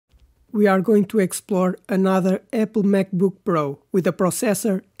we are going to explore another Apple MacBook Pro with a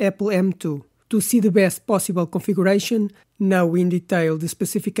processor Apple M2. To see the best possible configuration, know in detail the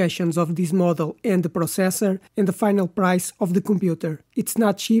specifications of this model and the processor, and the final price of the computer. It's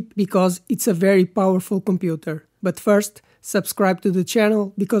not cheap because it's a very powerful computer. But first, subscribe to the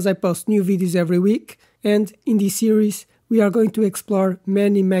channel because I post new videos every week, and in this series we are going to explore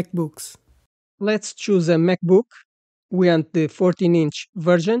many MacBooks. Let's choose a MacBook. We want the 14-inch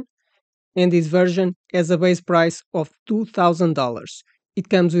version, and this version has a base price of $2,000. It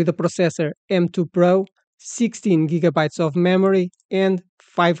comes with a processor M2 Pro, 16 GB of memory, and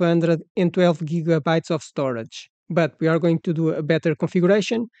 512 GB of storage. But we are going to do a better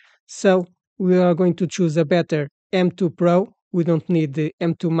configuration, so we are going to choose a better M2 Pro. We don't need the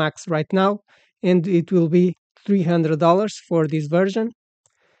M2 Max right now, and it will be $300 for this version.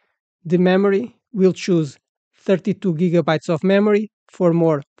 The memory, we'll choose 32 GB of memory for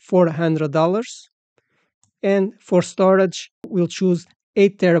more $400. And for storage, we'll choose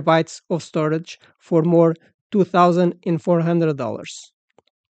 8 TB of storage for more $2,400.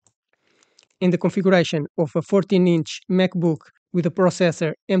 In the configuration of a 14-inch MacBook with a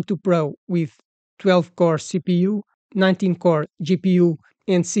processor M2 Pro with 12-core CPU, 19-core GPU,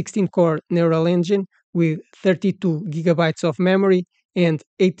 and 16-core neural engine with 32 GB of memory and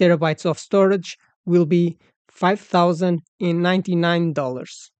 8 TB of storage will be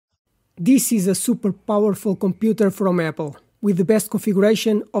 $5,099. This is a super powerful computer from Apple, with the best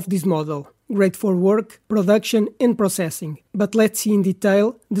configuration of this model. Great for work, production and processing. But let's see in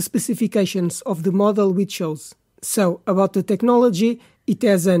detail the specifications of the model we chose. So, about the technology, it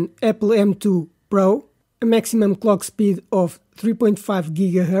has an Apple M2 Pro, a maximum clock speed of 3.5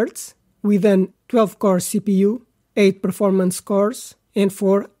 GHz, with an 12-core CPU, 8 performance cores, and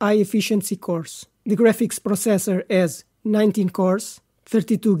 4 high-efficiency cores. The graphics processor has 19 cores,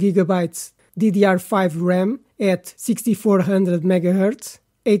 32 GB DDR5 RAM at 6400 MHz,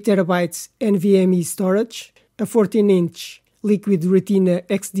 8 TB NVMe storage, a 14-inch Liquid Retina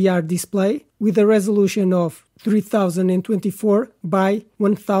XDR display with a resolution of 3024 by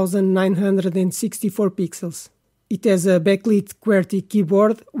 1964 pixels. It has a backlit QWERTY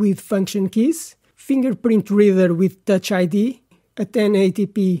keyboard with function keys, fingerprint reader with Touch ID, a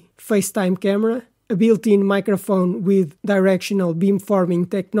 1080p FaceTime camera, a built-in microphone with directional beamforming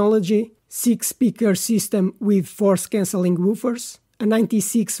technology, 6-speaker system with force-canceling woofers, a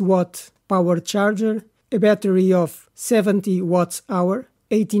 96-watt power charger, a battery of 70 watts-hour,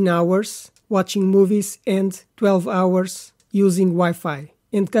 18 hours watching movies and 12 hours using Wi-Fi,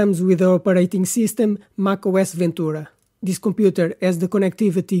 and comes with the operating system macOS Ventura. This computer has the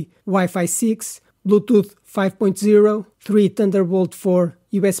connectivity Wi-Fi 6, Bluetooth 5.0, 3 Thunderbolt 4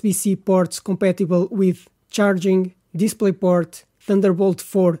 USB-C ports compatible with charging, DisplayPort, Thunderbolt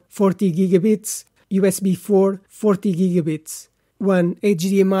 4 40 gigabits, USB 4 40 gigabits, one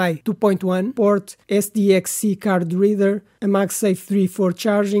HDMI 2.1 port, SDXC card reader, a MagSafe 3 for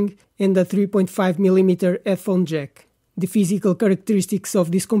charging, and a 3.5mm headphone jack. The physical characteristics of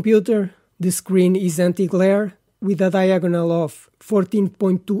this computer: the screen is anti-glare with a diagonal of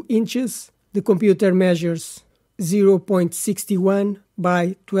 14.2 inches. The computer measures 0.61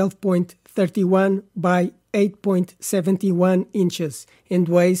 by 12.31 by 8.71 inches and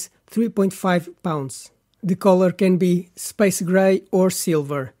weighs 3.5 pounds. The color can be space gray or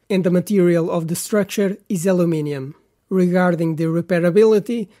silver, and the material of the structure is aluminum. Regarding the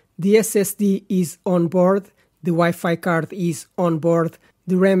repairability, the SSD is on board, the Wi-Fi card is on board,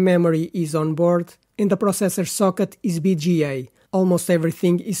 the RAM memory is on board, and the processor socket is BGA. Almost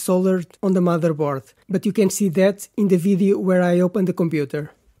everything is soldered on the motherboard, but you can see that in the video where I open the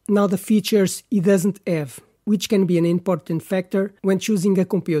computer. Now the features it doesn't have, which can be an important factor when choosing a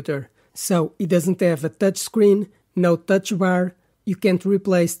computer. So it doesn't have a touch screen, no touch bar, you can't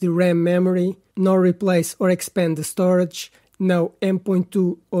replace the RAM memory, nor replace or expand the storage, no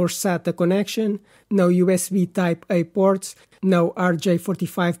M.2 or SATA connection, no USB Type-A ports, no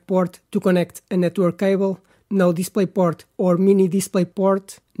RJ45 port to connect a network cable, no DisplayPort or mini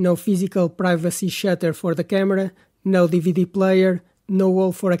DisplayPort, no physical privacy shutter for the camera, no DVD player, no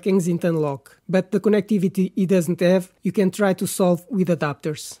hole for a Kensington lock. But the connectivity it doesn't have, you can try to solve with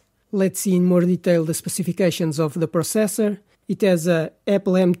adapters. Let's see in more detail the specifications of the processor. It has a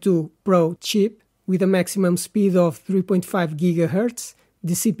Apple M2 Pro chip with a maximum speed of 3.5 GHz.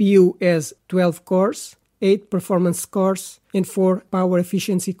 The CPU has 12 cores, 8 performance cores, and 4 power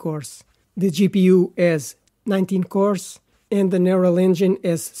efficiency cores. The GPU has 19 cores, and the neural engine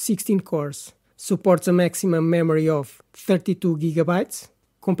has 16 cores. Supports a maximum memory of 32 GB,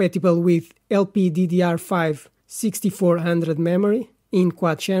 compatible with LPDDR5 6400 memory in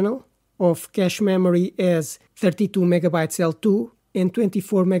quad channel, of cache memory as 32 MB L2 and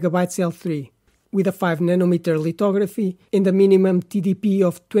 24 MB L3, with a 5nm lithography and a minimum TDP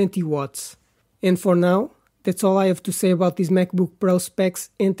of 20 watts. And for now, that's all I have to say about this MacBook Pro specs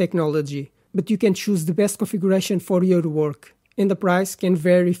and technology, but you can choose the best configuration for your work, and the price can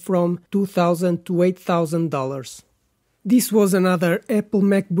vary from $2,000 to $8,000. This was another Apple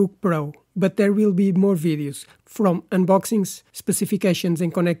MacBook Pro, but there will be more videos, from unboxings, specifications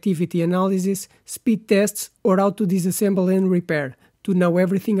and connectivity analysis, speed tests, or how to disassemble and repair, to know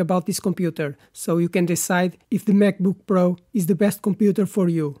everything about this computer, so you can decide if the MacBook Pro is the best computer for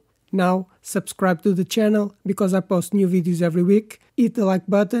you. Now, subscribe to the channel, because I post new videos every week, hit the like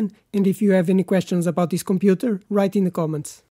button, and if you have any questions about this computer, write in the comments.